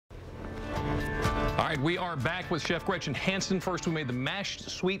All right, we are back with Chef Gretchen Hanson. First, we made the mashed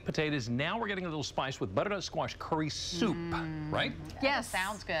sweet potatoes. Now we're getting a little spice with butternut squash curry soup, right? Yes.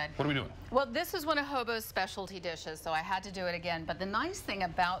 Sounds good. What are we doing? Well, this is one of Hobo's specialty dishes, so I had to do it again. But the nice thing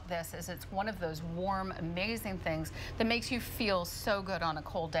about this is it's one of those warm, amazing things that makes you feel so good on a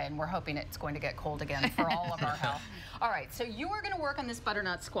cold day, and we're hoping it's going to get cold again for all of our health. All right, so you are going to work on this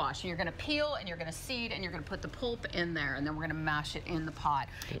butternut squash. You're going to peel, and you're going to seed, and you're going to put the pulp in there, and then we're going to mash it in the pot.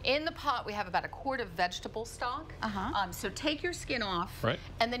 In the pot, we have about a quart of vegetable stock. So take your skin off,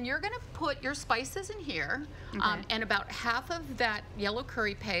 and then you're going to put your spices in here, and about half of that yellow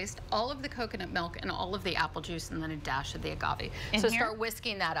curry paste, all of the coconut milk, and all of the apple juice, and then a dash of the agave. So start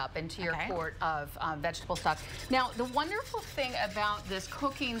whisking that up into your quart of vegetable stock. Now, the wonderful thing about this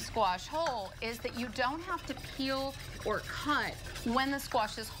cooking squash whole is that you don't have to peel or cut when the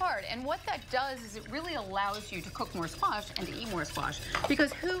squash is hard. And what that does is it really allows you to cook more squash and to eat more squash.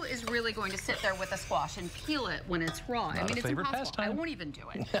 Because who is really going to sit there with a squash and peel it when it's raw? I mean, it's impossible. I won't even do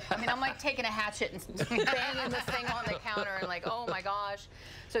it. I mean, I'm like taking a hatchet and banging this thing on the counter and like, oh my gosh.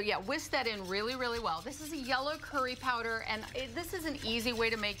 So yeah, whisk that in really, really well. This is a yellow curry powder, and this is an easy way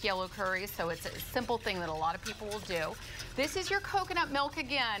to make yellow curry, so it's a simple thing that a lot of people will do. This is your coconut milk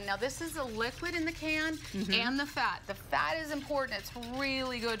again. Now this is a liquid in the can and the fat. The fat is important. It's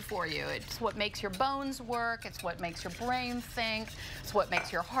really good for you. It's what makes your bones work. It's what makes your brain think. It's what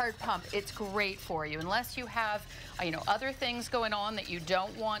makes your heart pump. It's great for you. Unless you have, other things going on that you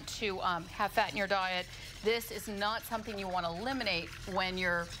don't want to have fat in your diet, this is not something you want to eliminate when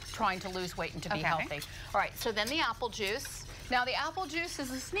you're trying to lose weight and to be healthy. All right, so then the apple juice. Now the apple juice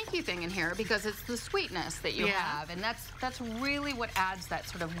is a sneaky thing in here because it's the sweetness that you have, and that's really what adds that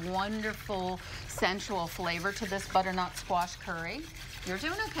sort of wonderful, sensual flavor to this butternut squash curry. You're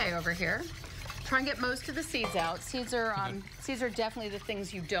doing okay over here. Try and get most of the seeds out. Seeds are definitely the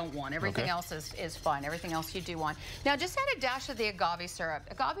things you don't want. Everything else is fine. Everything else you do want. Now just add a dash of the agave syrup.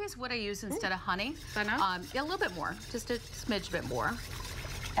 Agave is what I use instead of honey. A little bit more, just a smidge bit more.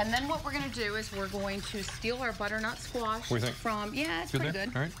 And then what we're going to do is we're going to steal our butternut squash from, it's pretty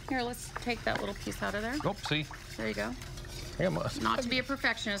good. All right. Here, let's take that little piece out of there. Oh, see? There you go. Not to be a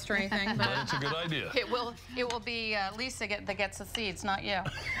perfectionist or anything, but it's a good idea. It will be Lisa that gets the seeds, not you.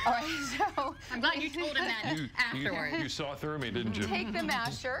 All right, so I'm glad you told him that afterwards. You saw through me, didn't you? Take the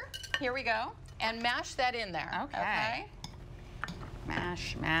masher. Here we go, and mash that in there. Okay.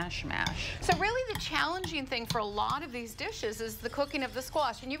 Mash, mash, mash. So really the challenging thing for a lot of these dishes is the cooking of the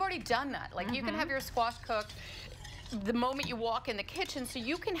squash, and you've already done that. Like you can have your squash cooked the moment you walk in the kitchen, so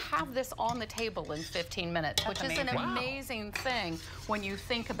you can have this on the table in 15 minutes, which is an amazing thing when you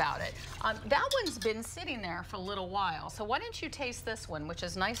think about it. That one's been sitting there for a little while, so why don't you taste this one, which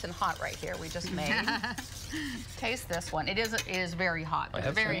is nice and hot right here, we just made. Taste this one. It is very hot. It's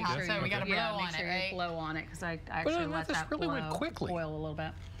very hot, so we got to blow on it, right? Blow on it, because I actually let that boil a little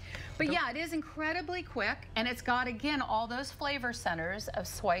bit. But yeah, it is incredibly quick, and it's got, again, all those flavor centers of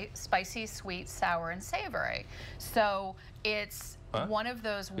spicy, sweet, sour, and savory. So it's one of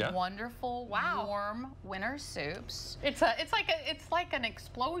those wonderful, warm winter soups. It's like an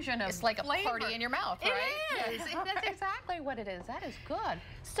explosion of It's like flavor. a party in your mouth, right? It is. That's exactly what it is. That is good.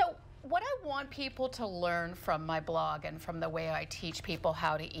 So what I want people to learn from my blog and from the way I teach people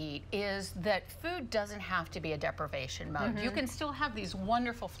how to eat is that food doesn't have to be a deprivation mode. You can still have these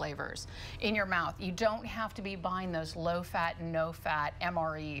wonderful flavors in your mouth. You don't have to be buying those low-fat, no-fat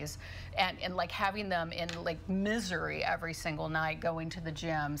MREs and like having them in like misery every single night, going to the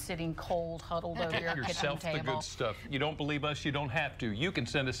gym, sitting cold, huddled over your kitchen table. The good stuff. You don't believe us, you don't have to. You can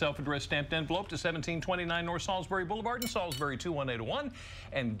send a self-addressed stamped envelope to 1729 North Salisbury Boulevard in Salisbury 21801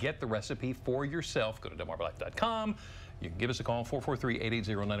 and get the recipe for yourself. Go to delmarvalife.com. You can give us a call,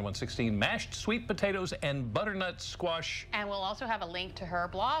 443-880-9116. Mashed sweet potatoes and butternut squash. And we'll also have a link to her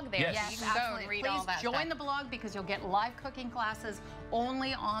blog there. Yes, you can go and read all that Please join the blog because you'll get live cooking classes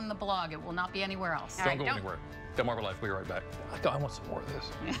only on the blog. It will not be anywhere else. Don't go anywhere. Delmarva Life, we'll be right back. I want some more of this.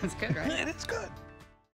 It's good, right? It's good.